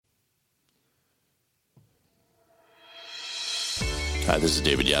Hi, this is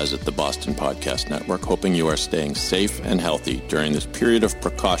David Yaz at the Boston Podcast Network, hoping you are staying safe and healthy during this period of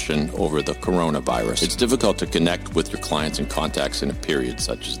precaution over the coronavirus. It's difficult to connect with your clients and contacts in a period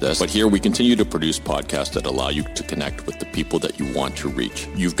such as this, but here we continue to produce podcasts that allow you to connect with the people that you want to reach.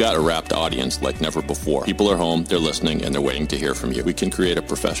 You've got a wrapped audience like never before. People are home, they're listening, and they're waiting to hear from you. We can create a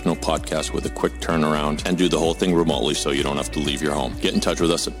professional podcast with a quick turnaround and do the whole thing remotely so you don't have to leave your home. Get in touch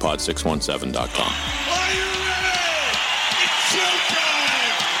with us at pod617.com. Are you ready? It's showtime!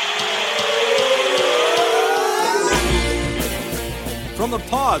 From the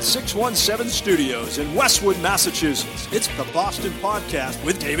Pod 617 studios in Westwood, Massachusetts, it's the Boston Podcast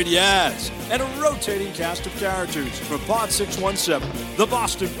with David Yaz and a rotating cast of characters from Pod 617, the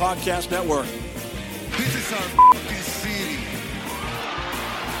Boston Podcast Network. This is our city.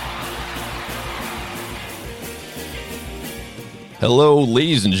 Hello,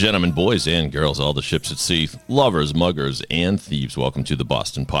 ladies and gentlemen, boys and girls, all the ships at sea, lovers, muggers, and thieves. Welcome to the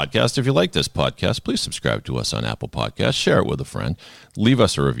Boston Podcast. If you like this podcast, please subscribe to us on Apple Podcasts, share it with a friend, leave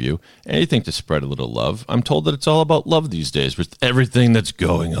us a review, anything to spread a little love. I'm told that it's all about love these days with everything that's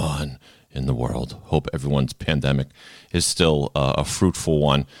going on in the world. Hope everyone's pandemic is still a fruitful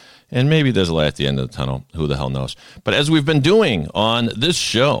one. And maybe there's a light at the end of the tunnel. Who the hell knows? But as we've been doing on this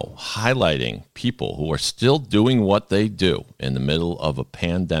show, highlighting people who are still doing what they do in the middle of a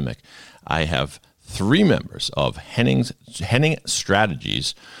pandemic, I have three members of Henning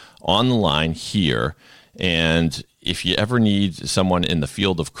Strategies on the line here. And if you ever need someone in the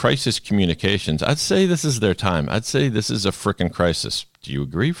field of crisis communications, I'd say this is their time. I'd say this is a frickin' crisis. Do you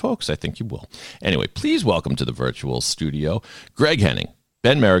agree, folks? I think you will. Anyway, please welcome to the virtual studio, Greg Henning,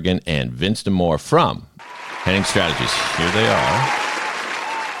 Ben Merrigan, and Vince Demore from Henning Strategies. Here they are.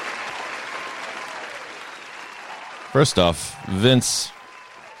 First off, Vince,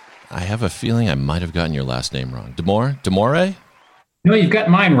 I have a feeling I might have gotten your last name wrong. Demore? No, you've got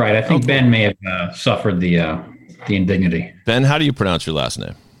mine right. I think Ben may have suffered the indignity. Ben, how do you pronounce your last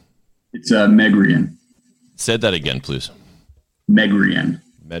name? It's Megrian. Say that again, please. Megrian.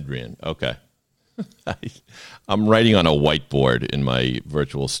 Okay. I'm writing on a whiteboard in my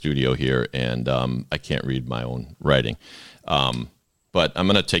virtual studio here, and I can't read my own writing. But I'm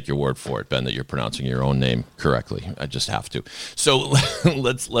going to take your word for it, Ben, that you're pronouncing your own name correctly. I just have to. So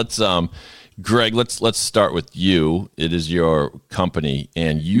let's Greg, let's start with you. It is your company,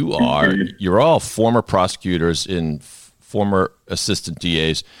 and you're all former prosecutors and former assistant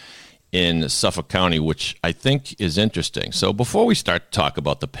DAs in Suffolk County, which I think is interesting. So before we start to talk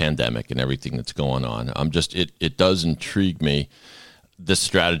about the pandemic and everything that's going on, it does intrigue me, this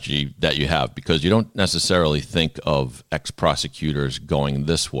strategy that you have, because you don't necessarily think of ex-prosecutors going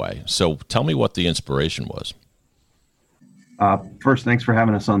this way. So tell me what the inspiration was. First, thanks for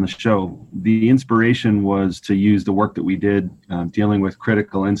having us on the show. The inspiration was to use the work that we did dealing with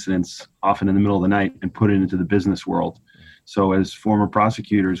critical incidents, often in the middle of the night, and put it into the business world. So as former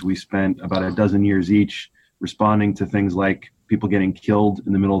prosecutors, we spent about a dozen years each responding to things like people getting killed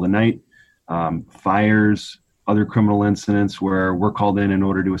in the middle of the night, fires, other criminal incidents where we're called in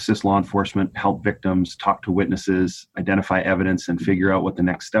order to assist law enforcement, help victims, talk to witnesses, identify evidence, and figure out what the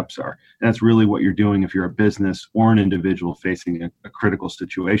next steps are. And that's really what you're doing if you're a business or an individual facing a critical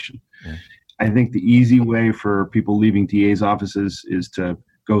situation. Yeah. I think the easy way for people leaving DA's offices is to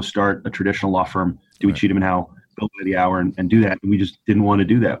go start a traditional law firm, Dewey Cheatham & Howe, bill by the hour, and do that. And we just didn't want to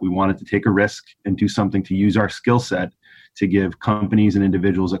do that. We wanted to take a risk and do something to use our skill set to give companies and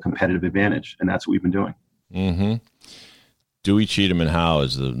individuals a competitive advantage. And that's what we've been doing. Mm-hmm. Dewey Cheatham & Howe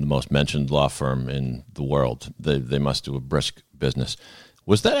is the most mentioned law firm in the world. They must do a brisk business.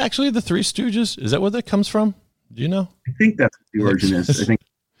 Was that actually the Three Stooges? Is that where that comes from? Do you know? I think that's what the origin is. I think.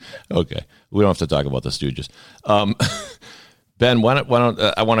 Okay. We don't have to talk about the Stooges. Ben, why don't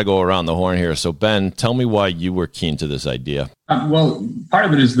I want to go around the horn here. So Ben, tell me why you were keen to this idea. Well, part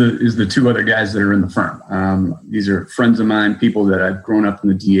of it is the two other guys that are in the firm. These are friends of mine, people that I've grown up in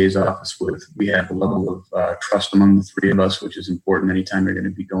the DA's office with. We have a level of trust among the three of us, which is important anytime you're going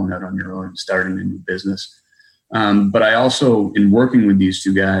to be going out on your own and starting a new business. But I also, in working with these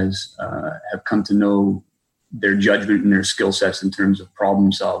two guys, have come to know their judgment and their skill sets in terms of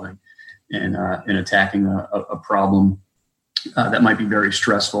problem solving and attacking a problem that might be very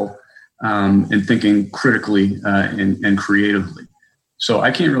stressful, and thinking critically and creatively. So I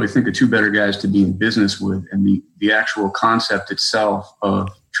can't really think of two better guys to be in business with. And the actual concept itself of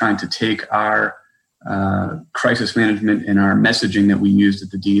trying to take our crisis management and our messaging that we used at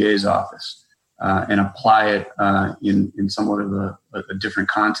the DA's office and apply it in somewhat of a different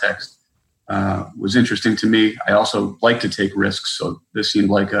context was interesting to me. I also like to take risks, so this seemed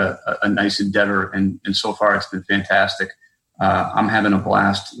like a nice endeavor, and so far it's been fantastic. I'm having a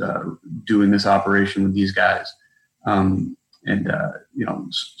blast doing this operation with these guys. So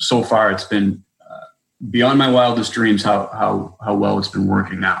far it's been beyond my wildest dreams how well it's been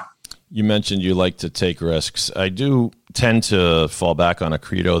working out. You mentioned you like to take risks. I do tend to fall back on a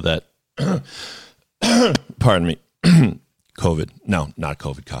credo that, pardon me, COVID. No, not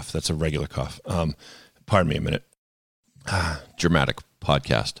COVID cough. That's a regular cough. Pardon me a minute. Dramatic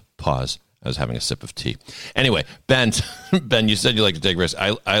podcast. Pause. I was having a sip of tea. Anyway, Ben, you said you like to take risks.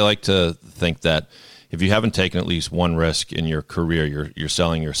 I like to think that if you haven't taken at least one risk in your career, you're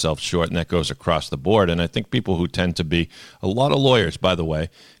selling yourself short, and that goes across the board. And I think people who tend to be, a lot of lawyers, by the way,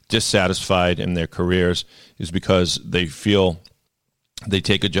 dissatisfied in their careers is because they feel they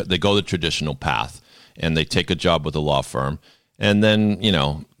go the traditional path and they take a job with a law firm. And then,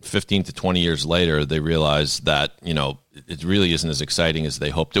 15 to 20 years later, they realize that, it really isn't as exciting as they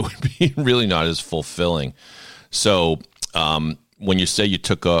hoped it would be, really not as fulfilling. So when you say you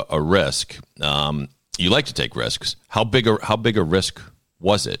took a risk, you like to take risks. How big a risk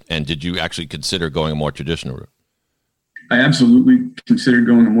was it? And did you actually consider going a more traditional route? I absolutely considered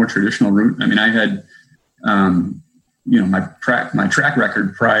going a more traditional route. I mean, I had, my track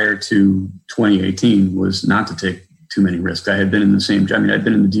record prior to 2018 was not to take too many risks. I had been in the same job. I'd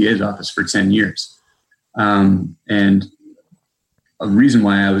been in the DA's office for 10 years. And a reason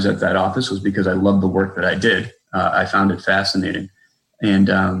why I was at that office was because I loved the work that I did. I found it fascinating. And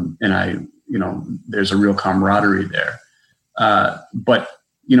there's a real camaraderie there. But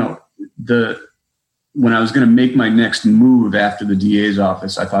when I was going to make my next move after the DA's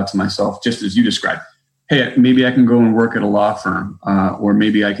office, I thought to myself, just as you described, hey, maybe I can go and work at a law firm, or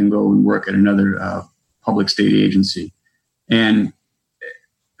maybe I can go and work at another public state agency. And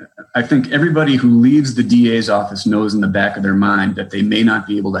I think everybody who leaves the DA's office knows in the back of their mind that they may not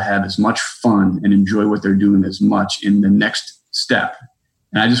be able to have as much fun and enjoy what they're doing as much in the next step.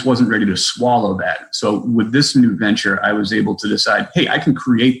 And I just wasn't ready to swallow that. So with this new venture, I was able to decide, hey, I can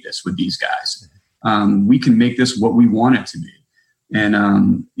create this with these guys. We can make this what we want it to be.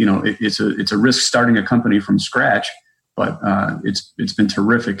 And, it's a risk starting a company from scratch, but it's been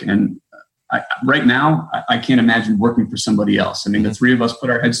terrific. And right now, I can't imagine working for somebody else. I mean, the three of us put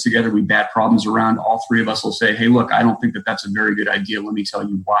our heads together, we bat problems around. All three of us will say, hey, look, I don't think that that's a very good idea. Let me tell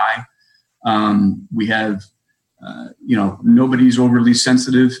you why. We have, nobody's overly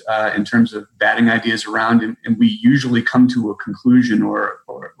sensitive in terms of batting ideas around. And we usually come to a conclusion or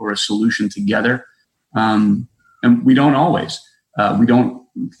a solution together. And we don't always. We don't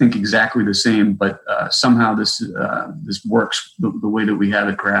think exactly the same, but somehow this works the way that we have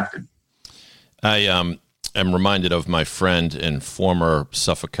it crafted. I am reminded of my friend and former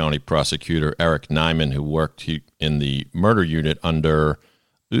Suffolk County prosecutor, Eric Nyman, who worked in the murder unit under,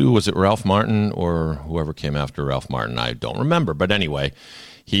 was it Ralph Martin or whoever came after Ralph Martin? I don't remember. But anyway,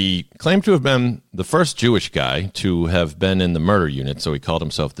 he claimed to have been the first Jewish guy to have been in the murder unit, so he called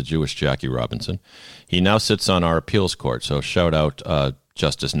himself the Jewish Jackie Robinson. He now sits on our appeals court, so shout out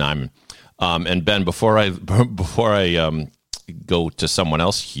Justice Nyman. And Ben, before I go to someone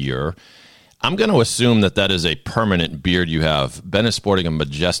else here, I'm going to assume that is a permanent beard you have. Ben is sporting a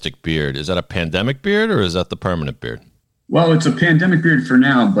majestic beard. Is that a pandemic beard or is that the permanent beard? Well, it's a pandemic beard for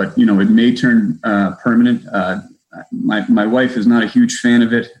now, but it may turn permanent. My wife is not a huge fan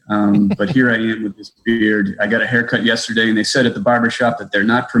of it, but here I am with this beard. I got a haircut yesterday, and they said at the barbershop that they're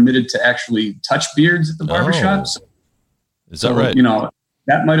not permitted to actually touch beards at the barbershop. Oh. Is that right?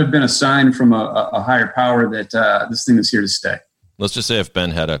 That might have been a sign from a higher power that this thing is here to stay. Let's just say if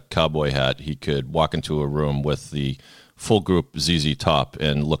Ben had a cowboy hat, he could walk into a room with the full group ZZ Top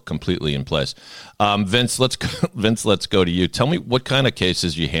and look completely in place. Vince, let's go to you. Tell me what kind of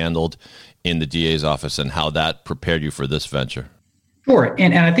cases you handled in the DA's office and how that prepared you for this venture. Sure,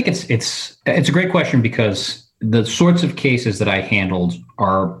 and I think it's a great question because the sorts of cases that I handled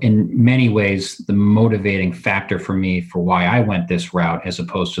are in many ways the motivating factor for me for why I went this route as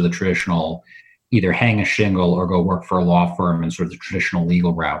opposed to the traditional either hang a shingle or go work for a law firm and sort of the traditional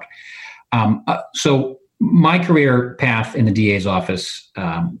legal route. So my career path in the DA's office,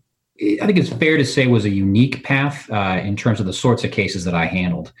 I think it's fair to say was a unique path in terms of the sorts of cases that I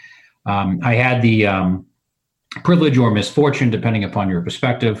handled. I had the privilege or misfortune, depending upon your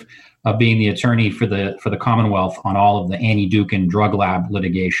perspective, of being the attorney for the Commonwealth on all of the Annie Dookhan drug lab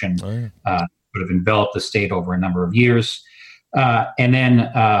litigation, sort of enveloped the state over a number of years. And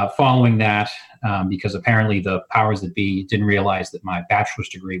then following that, because apparently the powers that be didn't realize that my bachelor's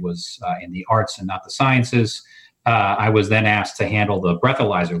degree was in the arts and not the sciences, I was then asked to handle the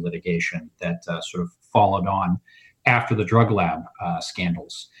breathalyzer litigation that sort of followed on. after the drug lab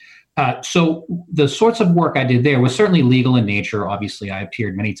scandals. So the sorts of work I did there was certainly legal in nature. Obviously, I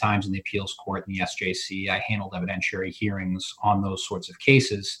appeared many times in the appeals court and the SJC. I handled evidentiary hearings on those sorts of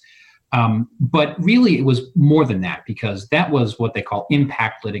cases. But really, it was more than that, because that was what they call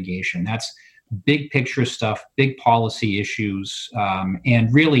impact litigation. That's big picture stuff, big policy issues,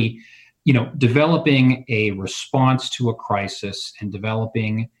 and really, developing a response to a crisis and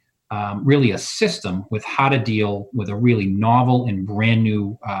developing really a system with how to deal with a really novel and brand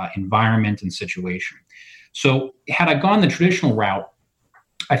new environment and situation. So had I gone the traditional route,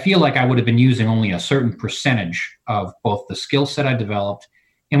 I feel like I would have been using only a certain percentage of both the skill set I developed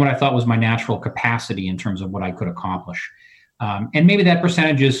and what I thought was my natural capacity in terms of what I could accomplish. And maybe that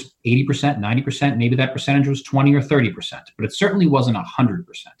percentage is 80%, 90%, maybe that percentage was 20 or 30%, but it certainly wasn't 100%.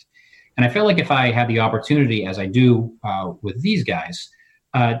 And I feel like if I had the opportunity, as I do with these guys,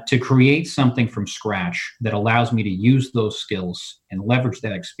 to create something from scratch that allows me to use those skills and leverage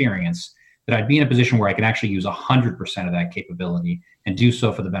that experience, that I'd be in a position where I can actually use 100% of that capability and do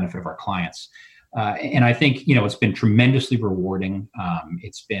so for the benefit of our clients. And I think, it's been tremendously rewarding.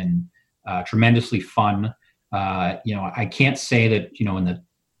 It's been tremendously fun. I can't say that, in the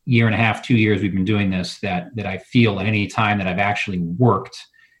year and a half, 2 years we've been doing this, that I feel at any time that I've actually worked,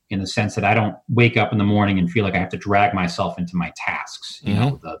 in the sense that I don't wake up in the morning and feel like I have to drag myself into my tasks.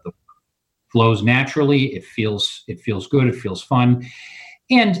 The flows naturally. It feels good. It feels fun.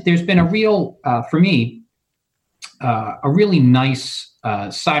 And there's been a real, for me, a really nice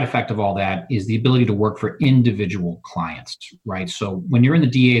side effect of all that is the ability to work for individual clients, right? So when you're in the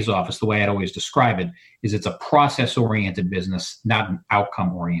DA's office, the way I'd always describe it is it's a process-oriented business, not an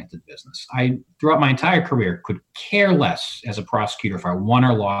outcome-oriented business. I, throughout my entire career, could care less as a prosecutor if I won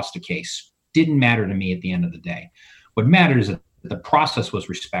or lost a case. Didn't matter to me at the end of the day. What mattered is that the process was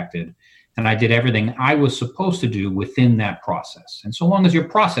respected, and I did everything I was supposed to do within that process. And so long as you're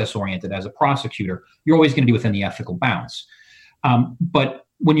process-oriented as a prosecutor, you're always going to be within the ethical bounds. But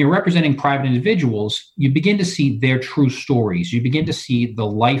when you're representing private individuals, you begin to see their true stories. You begin to see the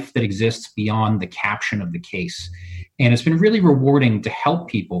life that exists beyond the caption of the case. And it's been really rewarding to help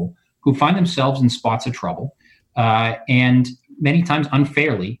people who find themselves in spots of trouble, and many times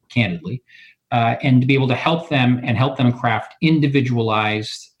unfairly, candidly, and to be able to help them craft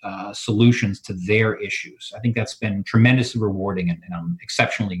individualized solutions to their issues. I think that's been tremendously rewarding, and I'm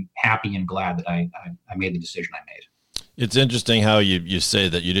exceptionally happy and glad that I made the decision I made. It's interesting how you say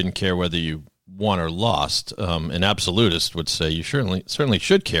that you didn't care whether you won or lost. An absolutist would say you certainly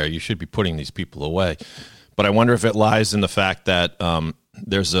should care. You should be putting these people away. But I wonder if it lies in the fact that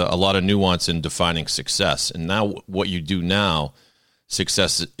there's a lot of nuance in defining success. And now what you do now,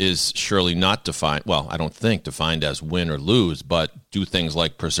 success is surely not defined, well, I don't think defined as win or lose, but do things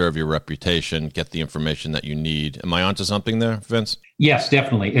like preserve your reputation, get the information that you need. Am I onto something there, Vince? Yes,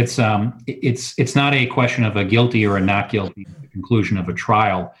 definitely. It's not a question of a guilty or a not guilty conclusion of a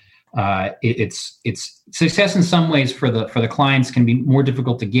trial. It's success in some ways for the clients can be more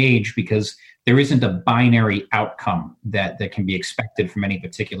difficult to gauge because there isn't a binary outcome that can be expected from any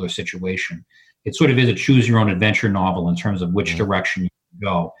particular situation. It sort of is a choose your own adventure novel in terms of which direction you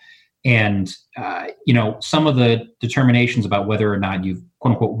go. And, some of the determinations about whether or not you've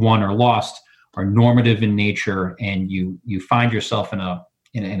quote unquote won or lost are normative in nature. And you find yourself in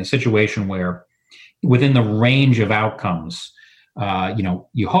a situation where within the range of outcomes,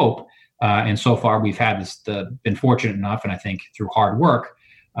 you hope. And so far we've had been fortunate enough, and I think through hard work,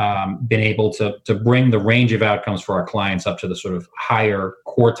 been able to bring the range of outcomes for our clients up to the sort of higher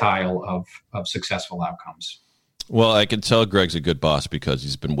quartile of successful outcomes. Well, I can tell Greg's a good boss because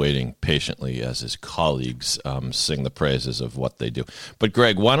he's been waiting patiently as his colleagues sing the praises of what they do. But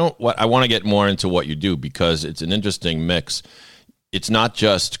Greg, I want to get more into what you do because it's an interesting mix. It's not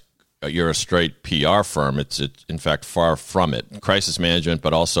just you're a straight PR firm. It's in fact far from it. Crisis management,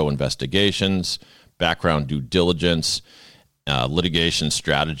 but also investigations, background due diligence, litigation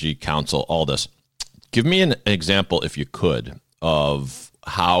strategy, counsel, all this. Give me an example, if you could, of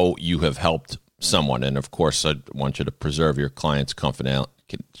how you have helped someone. And of course, I want you to preserve your client's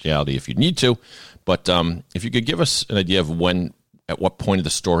confidentiality if you need to. But if you could give us an idea of at what point of the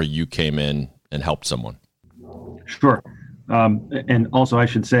story you came in and helped someone. Sure. And also, I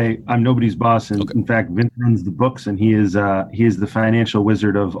should say, I'm nobody's boss. And okay. In fact, Vince runs the books, and he is the financial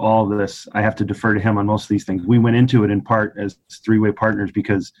wizard of all of this. I have to defer to him on most of these things. We went into it in part as three-way partners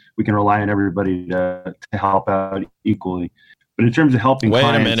because we can rely on everybody to help out equally. But in terms of helping Wait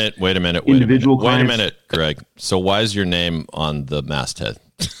clients, a minute. Clients, wait a minute, Greg. So why is your name on the masthead?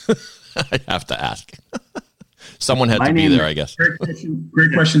 I have to ask. Someone had to be there, I guess. Great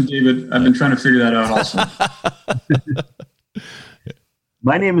question, David. I've been trying to figure that out also.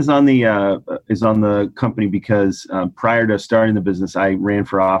 My name is on the company because prior to starting the business, I ran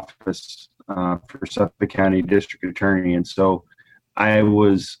for office for Suffolk County District Attorney, and so I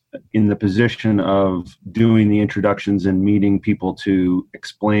was in the position of doing the introductions and meeting people to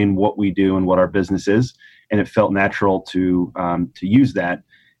explain what we do and what our business is, and it felt natural to use that.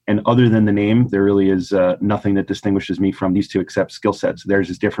 And other than the name, there really is nothing that distinguishes me from these two except skill sets. Theirs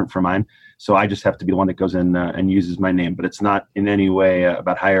is different from mine, so I just have to be the one that goes in and uses my name. But it's not in any way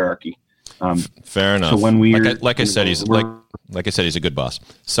about hierarchy. Fair enough. So when like I said, he's a good boss.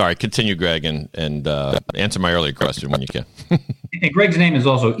 Sorry, continue, Greg, and answer my earlier question when you can. And Greg's name is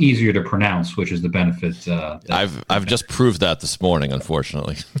also easier to pronounce, which is the benefit. I've just proved that this morning,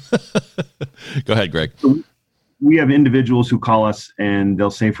 unfortunately. Go ahead, Greg. We have individuals who call us and they'll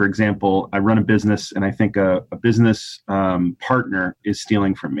say, for example, I run a business and I think a business partner is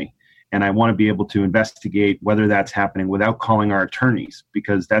stealing from me. And I want to be able to investigate whether that's happening without calling our attorneys,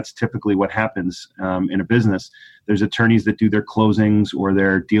 because that's typically what happens in a business. There's attorneys that do their closings or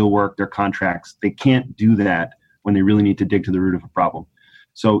their deal work, their contracts. They can't do that when they really need to dig to the root of a problem.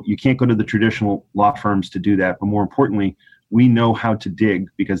 So you can't go to the traditional law firms to do that. But more importantly, we know how to dig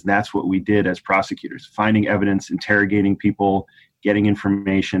because that's what we did as prosecutors. Finding evidence, interrogating people, getting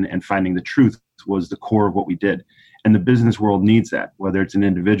information, and finding the truth was the core of what we did. And the business world needs that, whether it's an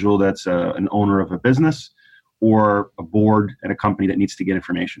individual that's an owner of a business or a board at a company that needs to get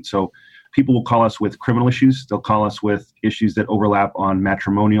information. So people will call us with criminal issues. They'll call us with issues that overlap on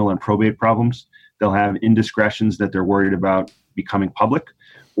matrimonial and probate problems. They'll have indiscretions that they're worried about becoming public,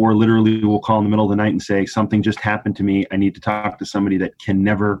 or literally will call in the middle of the night and say, something just happened to me. I need to talk to somebody that can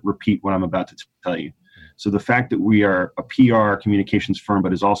never repeat what I'm about to tell you. So the fact that we are a PR communications firm,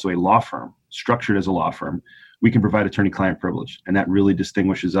 but is also a law firm, structured as a law firm, we can provide attorney-client privilege. And that really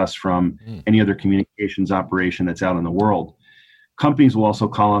distinguishes us from any other communications operation that's out in the world. Companies will also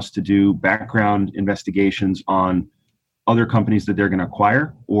call us to do background investigations on other companies that they're going to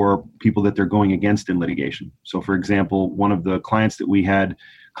acquire or people that they're going against in litigation. So for example, one of the clients that we had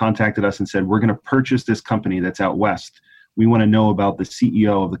contacted us and said, we're going to purchase this company that's out west. We want to know about the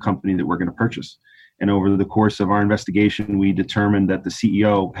CEO of the company that we're going to purchase. And over the course of our investigation, we determined that the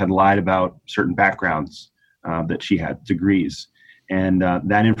CEO had lied about certain backgrounds that she had, degrees. And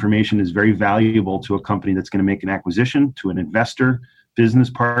that information is very valuable to a company that's going to make an acquisition, to an investor, business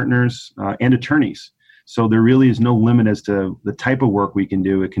partners, and attorneys. So there really is no limit as to the type of work we can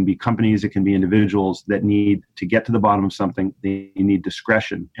do. It can be companies, it can be individuals that need to get to the bottom of something. They need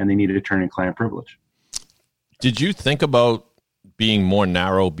discretion and they need attorney-client privilege. Did you think about being more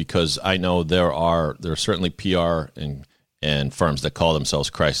narrow? Because I know there are certainly PR and firms that call themselves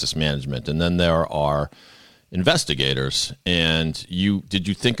crisis management, and then there are investigators. And did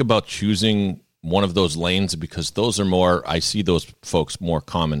you think about choosing one of those lanes? Because those are more, I see those folks more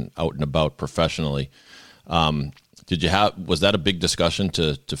common out and about professionally. Was that a big discussion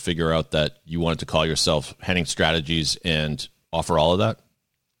to figure out that you wanted to call yourself Henning Strategies and offer all of that?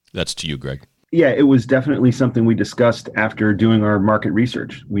 That's to you, Greg. Yeah, it was definitely something we discussed after doing our market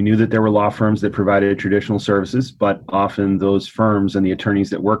research. We knew that there were law firms that provided traditional services, but often those firms and the attorneys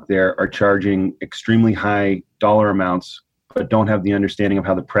that work there are charging extremely high dollar amounts, but don't have the understanding of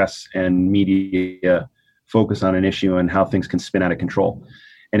how the press and media focus on an issue and how things can spin out of control.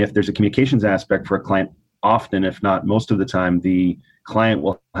 And if there's a communications aspect for a client, often, if not most of the time, the client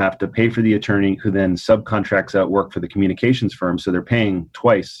will have to pay for the attorney who then subcontracts out work for the communications firm. So they're paying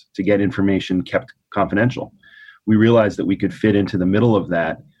twice to get information kept confidential. We realized that we could fit into the middle of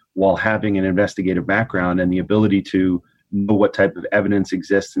that while having an investigative background and the ability to know what type of evidence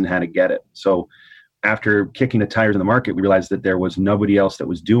exists and how to get it. So after kicking the tires in the market, we realized that there was nobody else that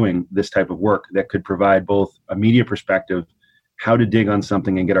was doing this type of work that could provide both a media perspective, how to dig on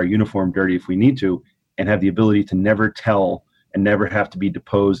something and get our uniform dirty if we need to, and have the ability to never tell and never have to be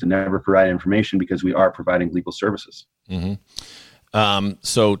deposed and never provide information because we are providing legal services. Mm-hmm.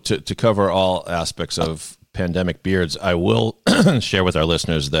 So to cover all aspects of pandemic beards, I will share with our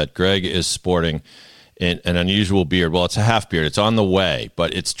listeners that Greg is sporting an unusual beard. Well, it's a half beard. It's on the way,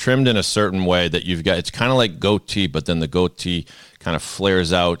 but it's trimmed in a certain way that it's kind of like goatee, but then the goatee kind of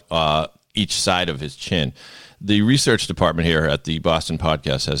flares out each side of his chin. The research department here at the Boston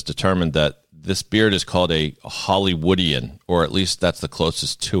Podcast has determined that this beard is called a Hollywoodian, or at least that's the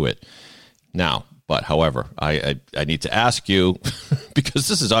closest to it. Now, but however, I need to ask you, because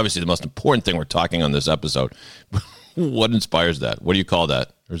this is obviously the most important thing we're talking on this episode. What inspires that? What do you call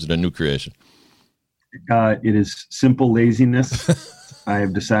that? Or is it a new creation? It is simple laziness. I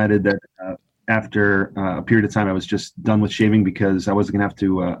have decided that after a period of time, I was just done with shaving because I wasn't going to have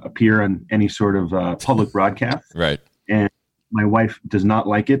to appear on any sort of public broadcast. Right. And my wife does not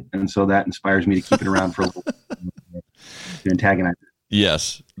like it, and so that inspires me to keep it around for a little bit to antagonize it.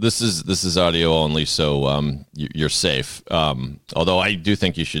 Yes, this is audio only, so you're safe. Although I do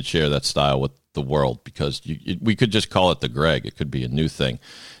think you should share that style with the world, because we could just call it the Greg. It could be a new thing.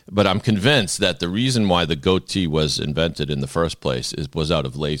 But I'm convinced that the reason why the goatee was invented in the first place was out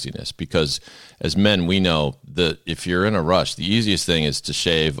of laziness. Because as men, we know that if you're in a rush, the easiest thing is to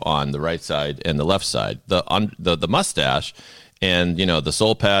shave on the right side and the left side. The mustache and the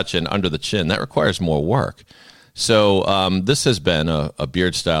soul patch and under the chin, that requires more work. So this has been a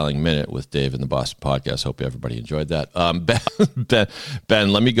beard styling minute with Dave and the Boston Podcast. Hope everybody enjoyed that.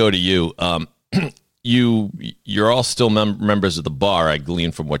 Ben, let me go to you. You're all still members of the bar, I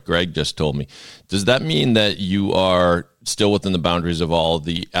glean from what Greg just told me. Does that mean that you are still within the boundaries of all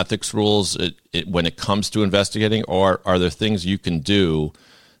the ethics rules when it comes to investigating, or are there things you can do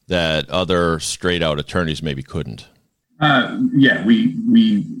that other straight out attorneys maybe couldn't? Yeah,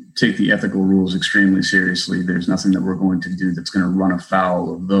 we take the ethical rules extremely seriously. There's nothing that we're going to do that's going to run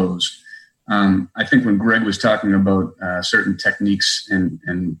afoul of those. I think when Greg was talking about certain techniques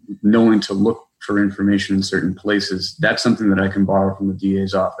and knowing to look for information in certain places, that's something that I can borrow from the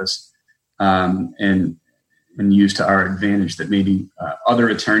DA's office and use to our advantage that maybe other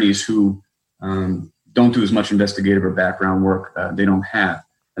attorneys who don't do as much investigative or background work, they don't have.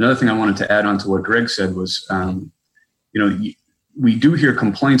 Another thing I wanted to add on to what Greg said was, we do hear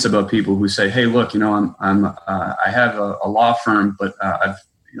complaints about people who say, "Hey, look, I have a law firm, but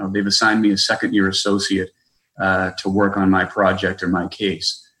they've assigned me a second-year associate to work on my project or my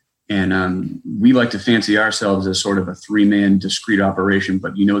case." And we like to fancy ourselves as sort of a three-man discrete operation,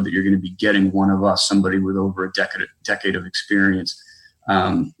 but you know that you're going to be getting one of us, somebody with over a decade of experience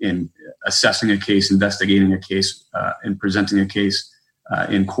in assessing a case, investigating a case, and presenting a case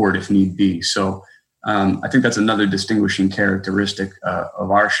in court if need be. So I think that's another distinguishing characteristic of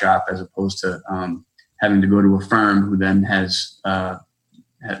our shop, as opposed to having to go to a firm who then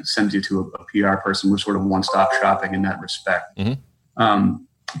sends you to a PR person. We're sort of one-stop shopping in that respect. Mm-hmm.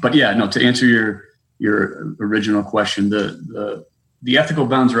 But yeah, no, to answer your original question, the ethical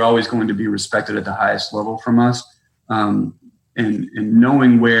bounds are always going to be respected at the highest level from us. And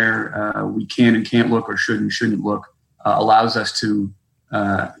knowing where we can and can't look or should and shouldn't look allows us to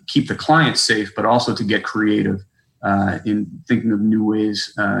keep the client safe, but also to get creative in thinking of new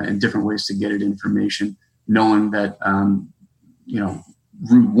ways and different ways to get at information, knowing that,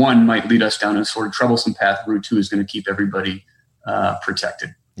 Route 1 might lead us down a sort of troublesome path. Route 2 is going to keep everybody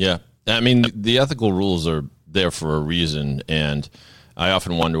protected. Yeah. I mean, the ethical rules are there for a reason, and I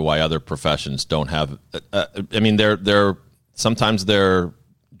often wonder why other professions don't have. They're sometimes they're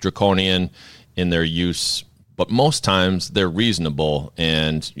draconian in their use, but most times they're reasonable.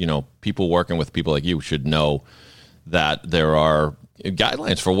 And people working with people like you should know that there are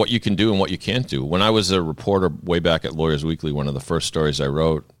guidelines for what you can do and what you can't do. When I was a reporter way back at Lawyers Weekly, one of the first stories I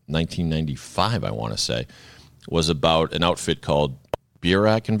wrote, 1995, I want to say, was about an outfit called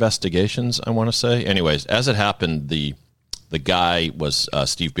Birack Investigations, I want to say. Anyways, as it happened, the guy was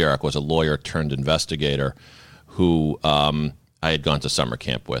Steve Birack, was a lawyer turned investigator who I had gone to summer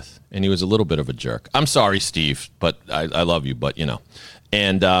camp with, and he was a little bit of a jerk. I'm sorry, Steve, but I love you, but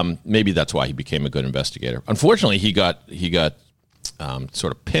and maybe that's why he became a good investigator. Unfortunately, he got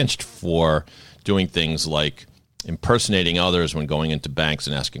sort of pinched for doing things like impersonating others when going into banks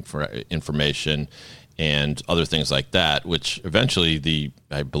and asking for information and other things like that, which eventually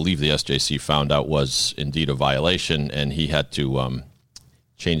I believe the SJC found out was indeed a violation, and he had to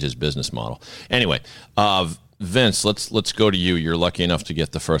change his business model. Anyway, Vince, let's go to you. You're lucky enough to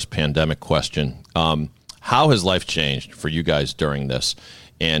get the first pandemic question. How has life changed for you guys during this?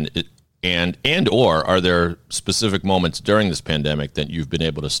 Or are there specific moments during this pandemic that you've been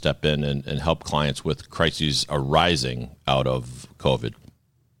able to step in and help clients with crises arising out of COVID?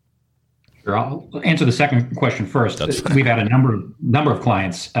 Sure. I'll answer the second question first. We've had a number of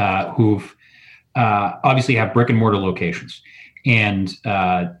clients who've obviously have brick and mortar locations. And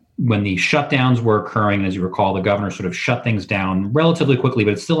when the shutdowns were occurring, as you recall, the governor sort of shut things down relatively quickly,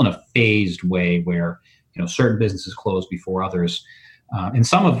 but it's still in a phased way where certain businesses closed before others. And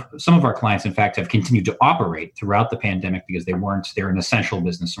some of our clients, in fact, have continued to operate throughout the pandemic because they're an essential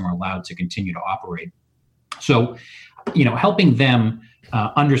business and were allowed to continue to operate. So, helping them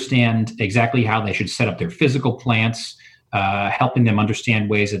understand exactly how they should set up their physical plants, helping them understand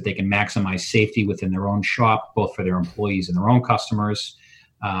ways that they can maximize safety within their own shop, both for their employees and their own customers,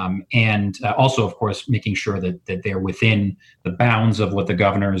 And also, of course, making sure that they're within the bounds of what the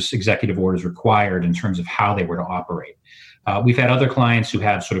governor's executive orders required in terms of how they were to operate. We've had other clients who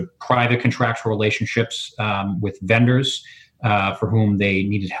have sort of private contractual relationships with vendors for whom they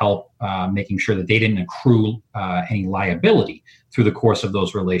needed help making sure that they didn't accrue any liability through the course of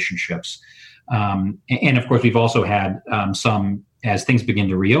those relationships. And of course, we've also had some, as things begin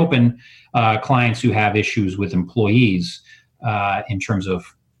to reopen, clients who have issues with employees in terms of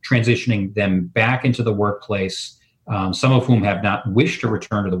transitioning them back into the workplace, some of whom have not wished to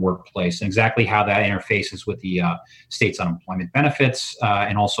return to the workplace, and exactly how that interfaces with the state's unemployment benefits,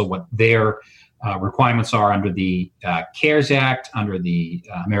 and also what their requirements are under the CARES Act, under the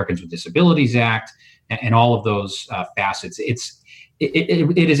Americans with Disabilities Act, and all of those facets.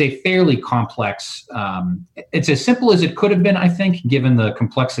 It is a fairly complex, it's as simple as it could have been, I think, given the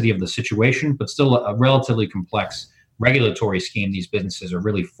complexity of the situation, but still a relatively complex regulatory scheme these businesses are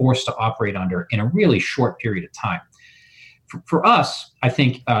really forced to operate under in a really short period of time. For us, I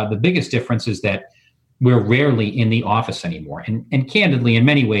think the biggest difference is that we're rarely in the office anymore. And candidly, in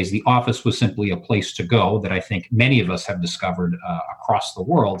many ways, the office was simply a place to go that I think many of us have discovered across the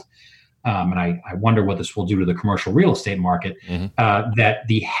world. And I wonder what this will do to the commercial real estate market, that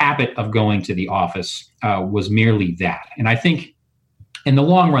the habit of going to the office was merely that. And I think in the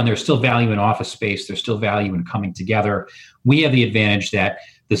long run, there's still value in office space. There's still value in coming together. We have the advantage that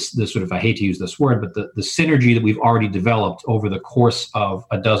this sort of, I hate to use this word, but the synergy that we've already developed over the course of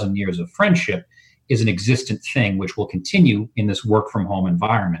a dozen years of friendship is an existent thing, which will continue in this work from home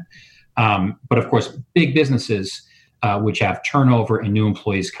environment. But of course, big businesses, which have turnover and new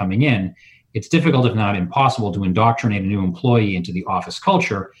employees coming in, it's difficult, if not impossible, to indoctrinate a new employee into the office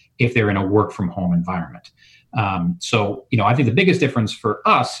culture if they're in a work from home environment. So, I think the biggest difference for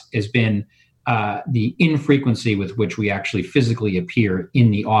us has been the infrequency with which we actually physically appear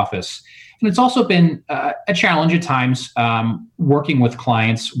in the office. And it's also been a challenge at times working with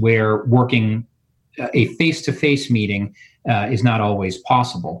clients where working a face-to-face meeting is not always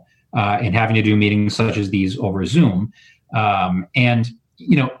possible, and having to do meetings such as these over Zoom. And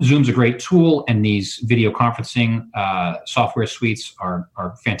Zoom's a great tool, and these video conferencing software suites are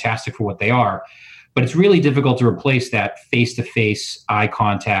fantastic for what they are. But it's really difficult to replace that face-to-face eye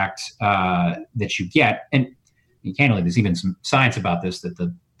contact that you get. And candidly, there's even some science about this, that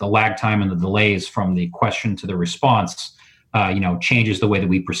the lag time and the delays from the question to the response, changes the way that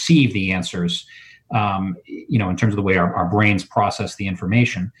we perceive the answers, in terms of the way our brains process the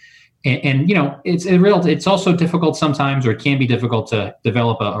information. And it's also difficult sometimes, or it can be difficult to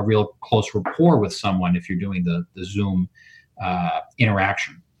develop a real close rapport with someone if you're doing the Zoom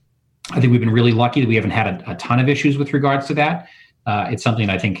interaction. I think we've been really lucky that we haven't had a ton of issues with regards to that. It's something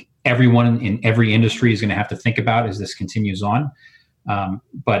I think everyone in every industry is going to have to think about as this continues on.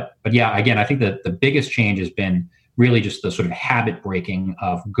 But yeah, again, I think that the biggest change has been really just the sort of habit breaking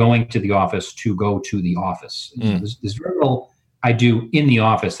of going to the office to go to the office. There's very little I do in the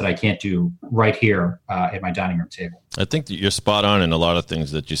office that I can't do right here at my dining room table. I think that you're spot on in a lot of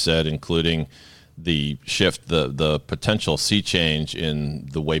things that you said, including the shift, the potential sea change in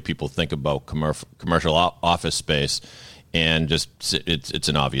the way people think about commercial office space. And just it's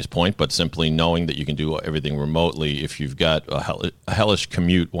an obvious point, but simply knowing that you can do everything remotely. If you've got a hellish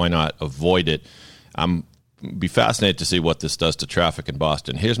commute, why not avoid it? I'm be fascinated to see what this does to traffic in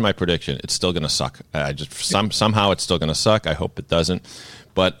Boston. Here's my prediction: it's still going to suck. Somehow it's still going to suck. I hope it doesn't.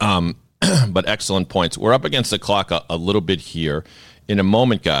 But excellent points. We're up against the clock a little bit here. In a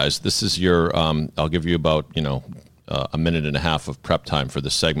moment, guys, this is your. I'll give you about a minute and a half of prep time for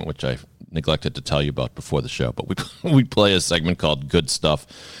this segment, which I neglected to tell you about before the show. But we play a segment called Good Stuff.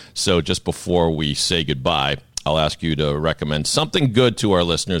 So just before we say goodbye, I'll ask you to recommend something good to our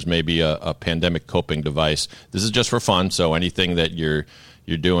listeners, maybe a pandemic coping device. This is just for fun, so anything that you're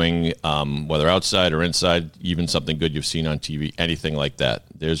doing, whether outside or inside, even something good you've seen on TV, anything like that.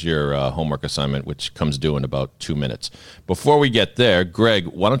 There's your homework assignment, which comes due in about 2 minutes. Before we get there, Greg,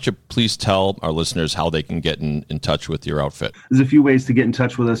 why don't you please tell our listeners how they can get in touch with your outfit? There's a few ways to get in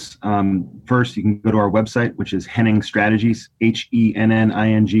touch with us. First, you can go to our website, which is Henning Strategies,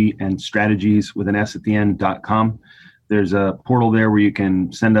 HENNING, and strategies with an S at the end.com. There's a portal there where you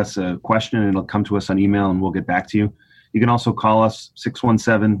can send us a question, and it'll come to us on email, and we'll get back to you. You can also call us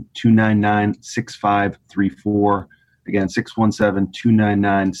 617-299-6534. Again,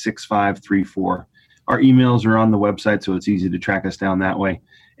 617-299-6534. Our emails are on the website, so it's easy to track us down that way.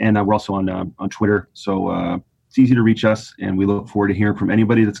 And we're also on Twitter, so it's easy to reach us, and we look forward to hearing from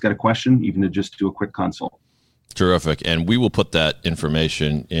anybody that's got a question, even to just do a quick consult. Terrific. And we will put that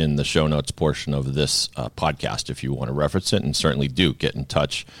information in the show notes portion of this podcast if you want to reference it, and certainly do get in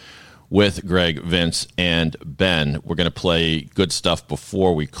touch with Greg, Vince, and Ben. We're going to play good stuff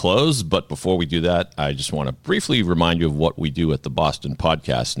before we close, but before we do that, I just want to briefly remind you of what we do at the Boston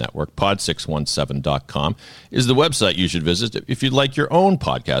Podcast Network. Pod617.com is the website you should visit if you'd like your own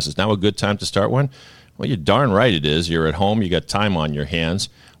podcast. Is now a good time to start one? Well, you're darn right it is. You're at home, you got time on your hands.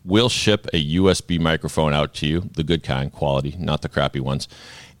 We'll ship a USB microphone out to you, the good kind, quality, not the crappy ones,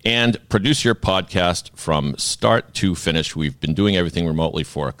 and produce your podcast from start to finish. We've been doing everything remotely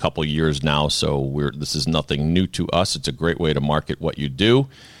for a couple years now, so this is nothing new to us. It's a great way to market what you do.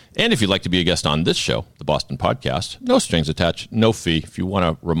 And if you'd like to be a guest on this show, the Boston Podcast, no strings attached, no fee. If you want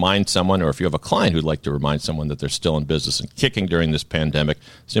to remind someone, or if you have a client who'd like to remind someone that they're still in business and kicking during this pandemic,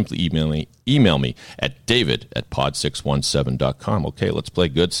 simply email me at david@pod617.com. Okay, let's play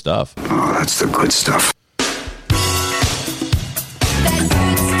good stuff. Oh, that's the good stuff.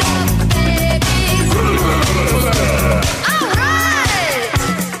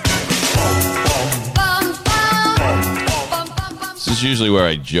 This is usually where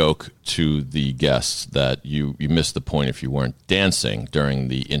I joke to the guests that you missed the point if you weren't dancing during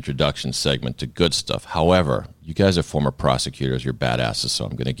the introduction segment to good stuff. However, you guys are former prosecutors, you're badasses, so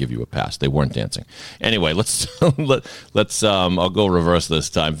I'm going to give you a pass. They weren't dancing. Anyway, let's I'll go reverse this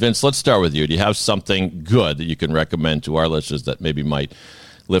time. Vince, let's start with you. Do you have something good that you can recommend to our listeners that maybe might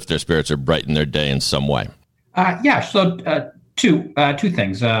lift their spirits or brighten their day in some way? Two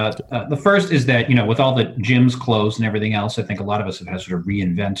things. The first is that, with all the gyms closed and everything else, I think a lot of us have had to sort of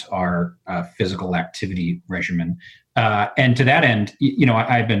reinvent our physical activity regimen. And to that end,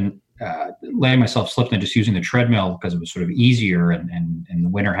 I've been letting myself slip into just using the treadmill because it was sort of easier, and the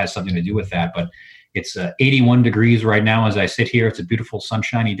winter has something to do with that. But it's 81 degrees right now as I sit here. It's a beautiful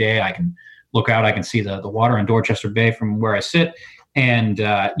sunshiny day. I can look out. I can see the water in Dorchester Bay from where I sit. And,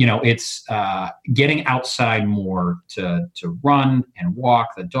 it's getting outside more to run and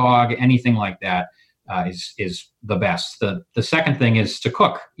walk the dog, anything like that is the best. The second thing is to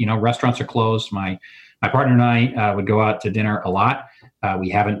cook. Restaurants are closed. My partner and I would go out to dinner a lot. We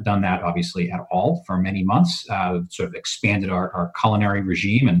haven't done that, obviously, at all for many months. We've sort of expanded our culinary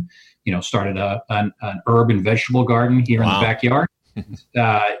regime and, started an herb and vegetable garden here in the backyard.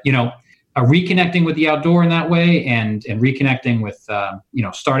 Reconnecting with the outdoor in that way, and reconnecting with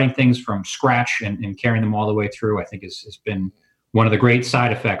starting things from scratch and carrying them all the way through, I think has been one of the great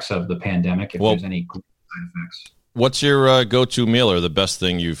side effects of the pandemic, if there's any side effects. What's your go-to meal or the best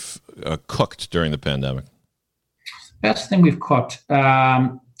thing you've cooked during the pandemic? Best thing we've cooked.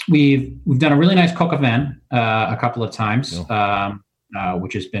 We've done a really nice coq au vin a couple of times,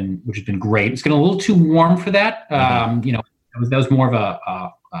 which has been great. It's getting a little too warm for that. That was more of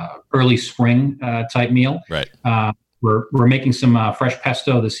a early spring type meal. Right. We're making some fresh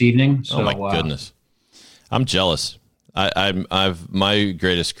pesto this evening. So, oh my goodness, I'm jealous. I've my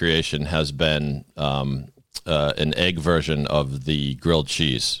greatest creation has been an egg version of the grilled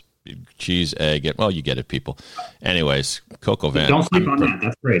cheese, egg. You get it, people. Anyways, coq au vin. Don't sleep on that.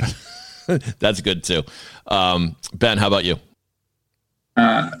 That's great. That's good too. Ben, how about you?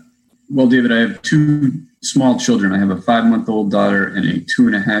 Well, David, I have two small children. I have a 5-month-old daughter and a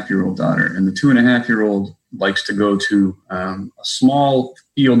 2.5-year-old daughter. And the 2.5-year-old likes to go to a small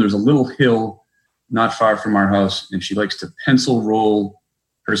field. There's a little hill not far from our house, and she likes to pencil roll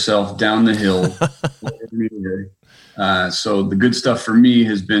herself down the hill. So the good stuff for me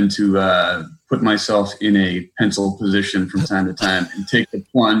has been to put myself in a pencil position from time to time and take the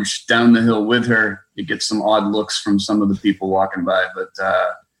plunge down the hill with her. You get some odd looks from some of the people walking by, but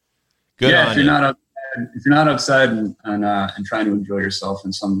if you're not outside and trying to enjoy yourself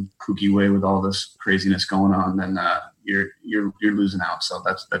in some kooky way with all this craziness going on, then you're losing out. So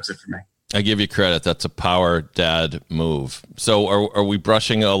that's it for me. I give you credit. That's a power dad move. So are we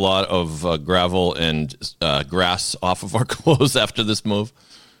brushing a lot of gravel and grass off of our clothes after this move?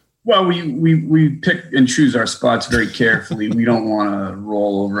 Well, we pick and choose our spots very carefully. We don't want to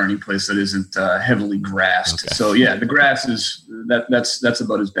roll over any place that isn't heavily grassed. Okay. So yeah, the grass is that's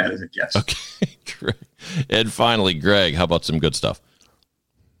about as bad as it gets. Okay, great. And finally, Greg, how about some good stuff?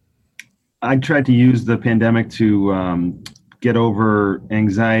 I tried to use the pandemic to get over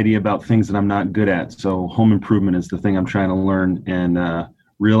anxiety about things that I'm not good at. So home improvement is the thing I'm trying to learn, and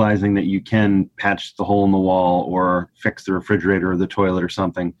realizing that you can patch the hole in the wall or fix the refrigerator or the toilet or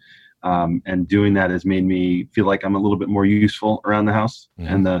something. And doing that has made me feel like I'm a little bit more useful around the house.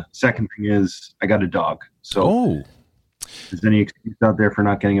 Mm-hmm. And the second thing is I got a dog. So if there's any excuse out there for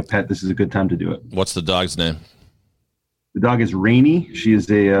not getting a pet, this is a good time to do it. What's the dog's name? The dog is Rainy. She is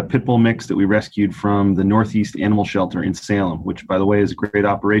a pit bull mix that we rescued from the Northeast Animal Shelter in Salem, which, by the way, is a great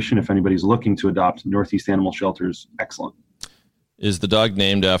operation. If anybody's looking to adopt, Northeast Animal Shelter is excellent. Is the dog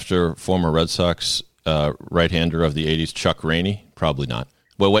named after former Red Sox right-hander of the 80s, Chuck Rainey? Probably not.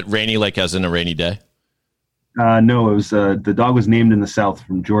 Well, what, Rainy, like as in a rainy day? No, it was the dog was named in the South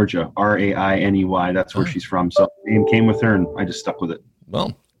from Georgia, Rainey. That's where she's from. So the name came with her, and I just stuck with it.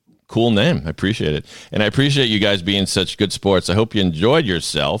 Well, cool name. I appreciate it. And I appreciate you guys being such good sports. I hope you enjoyed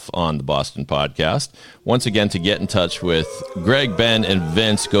yourself on the Boston Podcast. Once again, to get in touch with Greg, Ben, and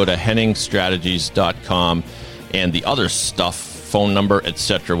Vince, go to henningstrategies.com, and the other stuff, phone number,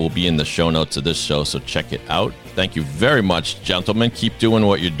 etc., will be in the show notes of this show, so check it out. Thank you very much, gentlemen. Keep doing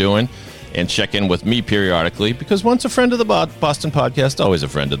what you're doing, and check in with me periodically, because once a friend of the Boston Podcast, always a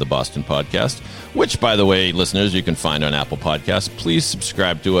friend of the Boston Podcast, which, by the way, listeners, you can find on Apple Podcasts. Please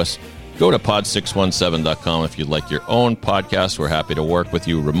subscribe to us. Go to pod617.com if you'd like your own podcast. We're happy to work with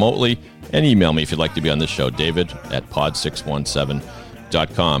you remotely, and email me if you'd like to be on this show,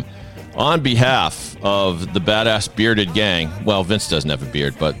 david@pod617.com. On behalf of the badass bearded gang, well, Vince doesn't have a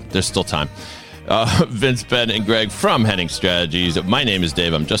beard, but there's still time. Vince, Ben, and Greg from Henning Strategies. My name is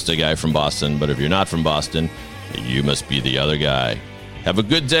Dave. I'm just a guy from Boston, but if you're not from Boston, you must be the other guy. Have a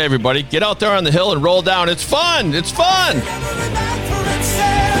good day, everybody. Get out there on the hill and roll down. It's fun. It's fun.